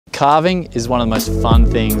Carving is one of the most fun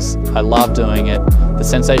things. I love doing it. The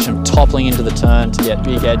sensation of toppling into the turn to get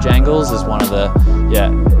big edge angles is one of the,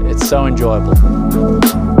 it's so enjoyable.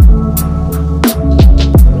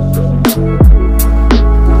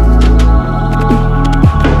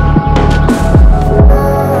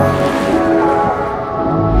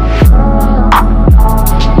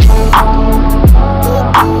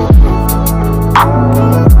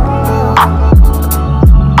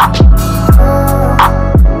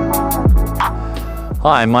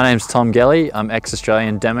 Hi, my name's Tom Gellie. I'm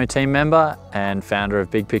ex-Australian demo team member and founder of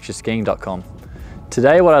BigPictureSkiing.com.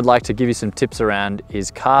 Today what I'd like to give you some tips around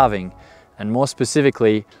is carving, and more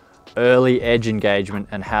specifically early edge engagement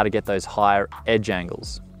and how to get those higher edge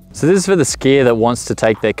angles. So this is for the skier that wants to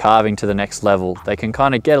take their carving to the next level. They can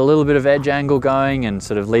kind of get a little bit of edge angle going and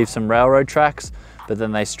sort of leave some railroad tracks, but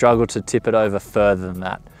then they struggle to tip it over further than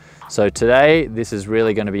that. So today this is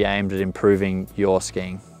really going to be aimed at improving your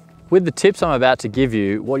skiing. With the tips I'm about to give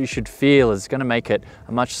you, what you should feel is going to make it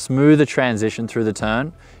a much smoother transition through the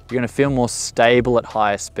turn. You're going to feel more stable at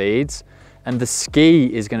higher speeds, and the ski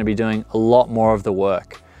is going to be doing a lot more of the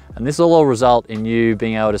work. And this will all result in you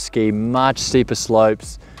being able to ski much steeper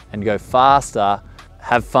slopes and go faster,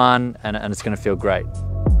 have fun, and it's going to feel great.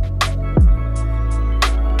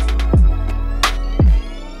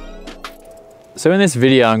 So in this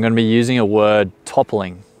video, I'm going to be using a word,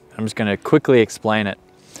 toppling. I'm just going to quickly explain it.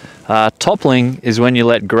 Toppling is when you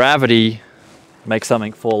let gravity make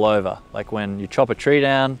something fall over. Like when you chop a tree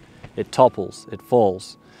down, it topples, it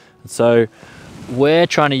falls. And so we're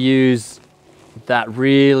trying to use that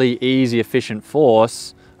really easy, efficient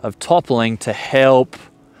force of toppling to help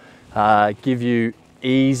give you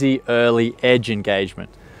easy, early edge engagement.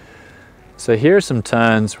 So here are some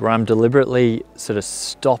turns where I'm deliberately sort of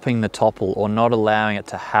stopping the topple or not allowing it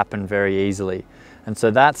to happen very easily. And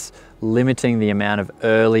so that's limiting the amount of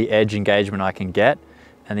early edge engagement I can get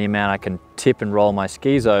and the amount I can tip and roll my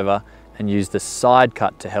skis over and use the side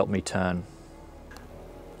cut to help me turn.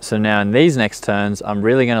 So now in these next turns, I'm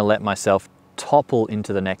really going to let myself topple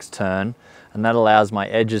into the next turn, and that allows my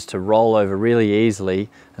edges to roll over really easily,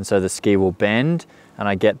 and so the ski will bend and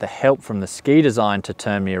I get the help from the ski design to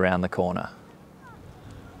turn me around the corner.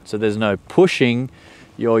 So there's no pushing,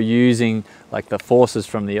 you're using like the forces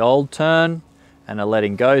from the old turn and a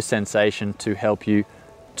letting go sensation to help you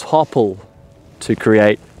topple to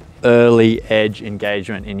create early edge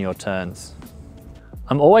engagement in your turns.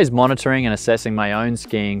 I'm always monitoring and assessing my own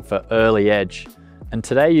skiing for early edge, and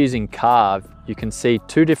today using Carv, you can see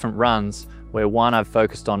two different runs where one I've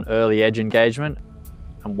focused on early edge engagement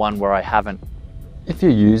and one where I haven't. If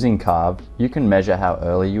you're using Carv, you can measure how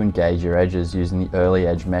early you engage your edges using the early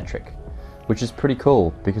edge metric, which is pretty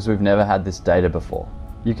cool because we've never had this data before.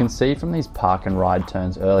 You can see from these park and ride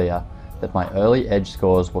turns earlier that my early edge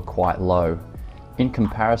scores were quite low, in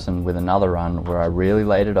comparison with another run where I really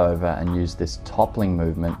laid it over and used this toppling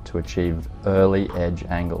movement to achieve early edge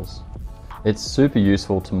angles. It's super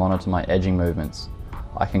useful to monitor my edging movements.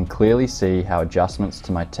 I can clearly see how adjustments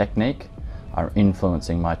to my technique are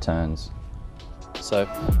influencing my turns. So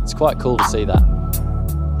it's quite cool to see that.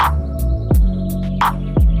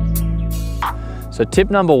 So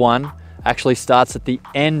tip number one actually starts at the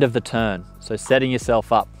end of the turn, so setting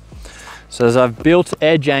yourself up. So as I've built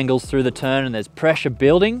edge angles through the turn and there's pressure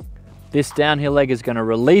building, this downhill leg is going to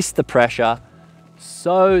release the pressure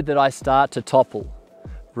so that I start to topple.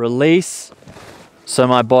 Release, so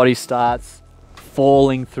my body starts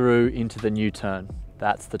falling through into the new turn.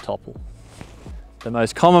 That's the topple. The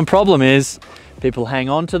most common problem is people hang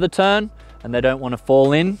on to the turn and they don't want to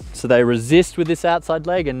fall in, so they resist with this outside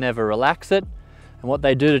leg and never relax it. And what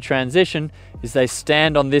they do to transition is they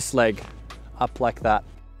stand on this leg up like that.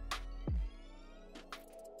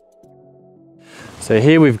 So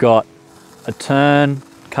here we've got a turn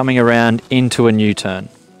coming around into a new turn.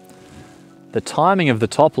 The timing of the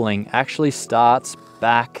toppling actually starts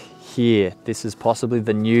back here. This is possibly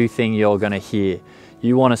the new thing you're going to hear.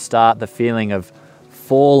 You want to start the feeling of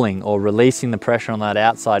falling or releasing the pressure on that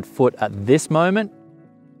outside foot at this moment,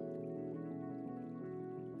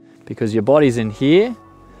 because your body's in here,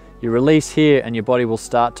 you release here and your body will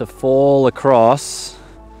start to fall across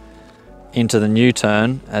into the new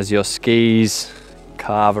turn as your skis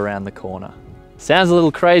carve around the corner. Sounds a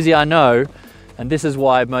little crazy, I know, and this is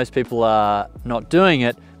why most people are not doing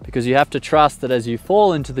it, because you have to trust that as you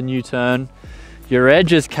fall into the new turn, your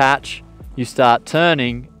edges catch, you start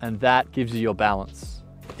turning, and that gives you your balance.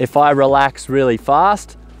 If I relax really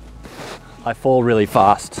fast, I fall really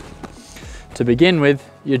fast. To begin with,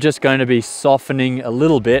 you're just going to be softening a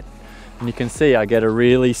little bit, and you can see I get a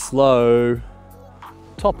really slow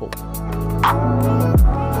topple.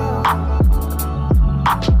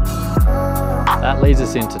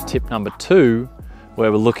 us into tip number 2,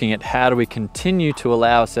 where we're looking at how do we continue to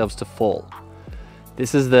allow ourselves to fall.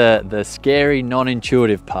 This is the scary,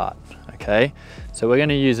 non-intuitive part, okay? So we're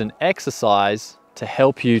gonna use an exercise to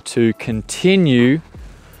help you to continue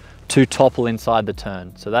to topple inside the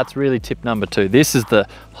turn. So that's really tip number 2. This is the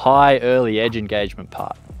high early edge engagement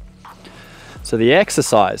part. So the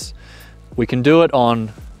exercise, we can do it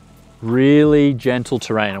on really gentle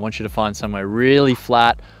terrain. I want you to find somewhere really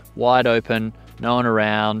flat, wide open, no one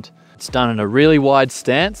around. It's done in a really wide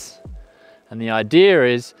stance. And the idea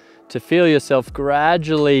is to feel yourself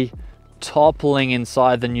gradually toppling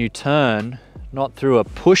inside the new turn, not through a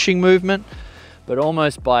pushing movement, but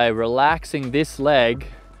almost by relaxing this leg,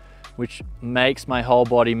 which makes my whole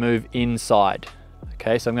body move inside.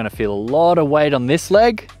 Okay, so I'm gonna feel a lot of weight on this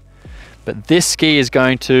leg, but this ski is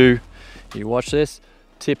going to, you watch this,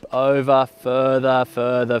 tip over further,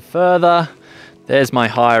 further, further. There's my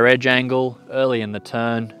higher edge angle early in the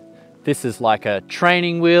turn. This is like a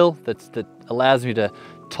training wheel that allows me to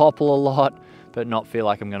topple a lot, but not feel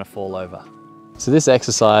like I'm gonna fall over. So this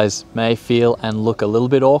exercise may feel and look a little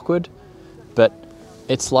bit awkward, but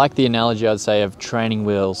it's like the analogy I'd say of training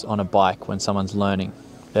wheels on a bike when someone's learning.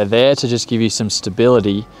 They're there to just give you some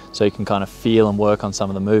stability so you can kind of feel and work on some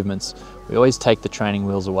of the movements. We always take the training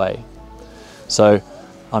wheels away. So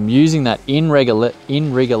I'm using that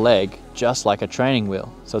in-rigger leg just like a training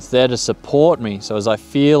wheel. So it's there to support me. So as I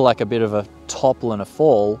feel like a bit of a topple and a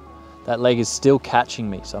fall, that leg is still catching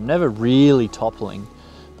me. So I'm never really toppling,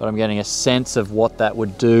 but I'm getting a sense of what that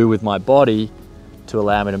would do with my body to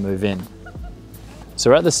allow me to move in. So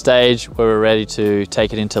we're at the stage where we're ready to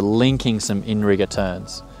take it into linking some in-rigger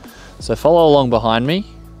turns. So follow along behind me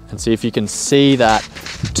and see if you can see that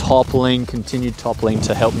toppling, continued toppling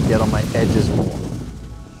to help me get on my edges more.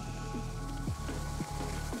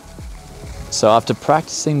 So after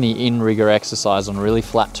practicing the in-rigger exercise on really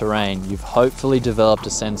flat terrain, you've hopefully developed a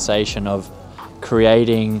sensation of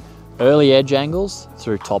creating early edge angles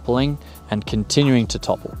through toppling and continuing to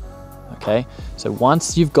topple. Okay, so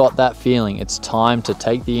once you've got that feeling, it's time to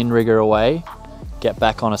take the in-rigger away, get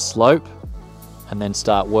back on a slope, and then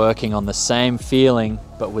start working on the same feeling,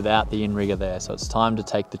 but without the in-rigger there. So it's time to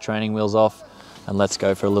take the training wheels off and let's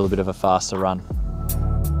go for a little bit of a faster run.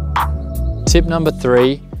 Tip number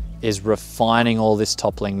 3 is refining all this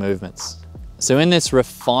toppling movements. So in this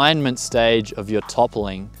refinement stage of your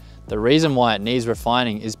toppling, the reason why it needs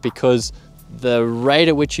refining is because the rate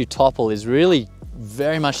at which you topple is really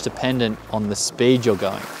very much dependent on the speed you're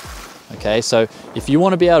going. Okay, so if you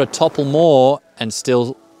want to be able to topple more and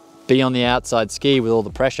still be on the outside ski with all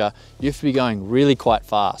the pressure, you have to be going really quite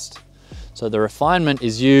fast. So the refinement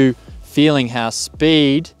is you feeling how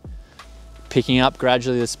speed, picking up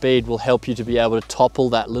gradually the speed, will help you to be able to topple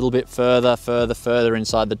that little bit further, further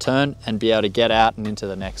inside the turn and be able to get out and into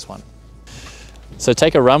the next one. So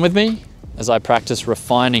take a run with me as I practice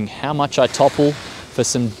refining how much I topple for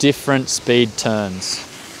some different speed turns.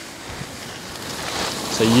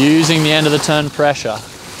 So using the end of the turn pressure,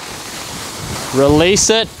 release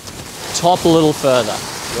it, top a little further.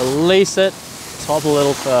 Release it, top a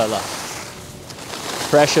little further.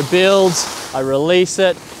 Pressure builds, I release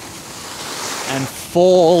it, and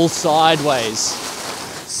fall sideways.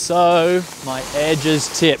 So my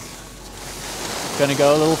edges tip. Gonna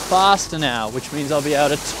go a little faster now, which means I'll be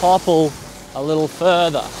able to topple a little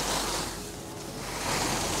further.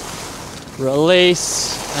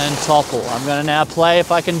 Release and topple. I'm gonna now play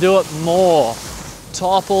if I can do it more.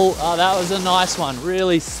 Topple, oh, that was a nice one.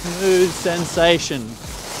 Really smooth sensation.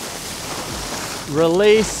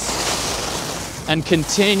 Release and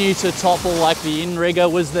continue to topple like the in-rigger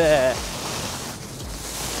was there.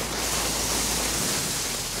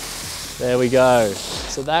 There we go.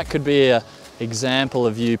 So that could be an example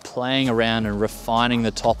of you playing around and refining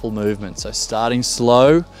the topple movement. So starting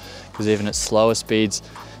slow, because even at slower speeds,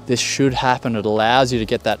 this should happen. It allows you to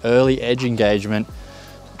get that early edge engagement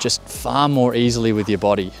just far more easily with your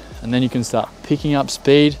body. And then you can start picking up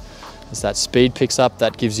speed. As that speed picks up,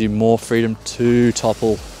 that gives you more freedom to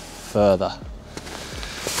topple further.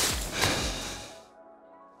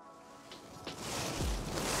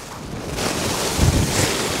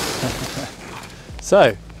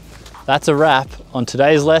 So that's a wrap on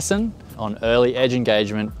today's lesson on early edge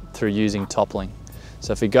engagement through using toppling.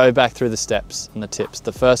 So if we go back through the steps and the tips,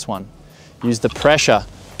 the first one, use the pressure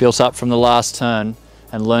built up from the last turn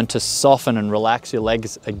and learn to soften and relax your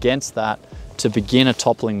legs against that to begin a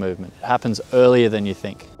toppling movement. It happens earlier than you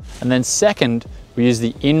think. And then second, we use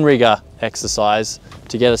the in-rigger exercise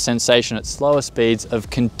to get a sensation at slower speeds of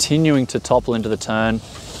continuing to topple into the turn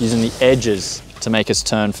using the edges to make us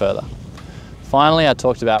turn further. Finally, I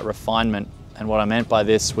talked about refinement And what I meant by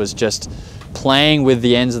this was just playing with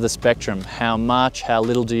the ends of the spectrum. How much, how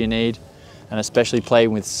little do you need? And especially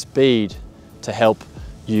playing with speed to help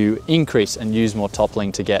you increase and use more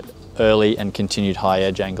toppling to get early and continued high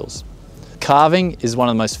edge angles. Carving is one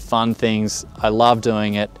of the most fun things. I love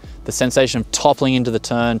doing it. The sensation of toppling into the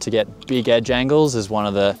turn to get big edge angles is one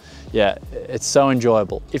of the, it's so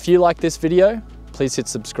enjoyable. If you like this video, please hit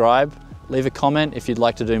subscribe. Leave a comment if you'd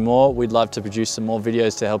like to do more. We'd love to produce some more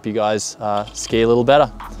videos to help you guys ski a little better.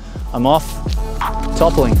 I'm off,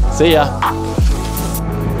 toppling. See ya.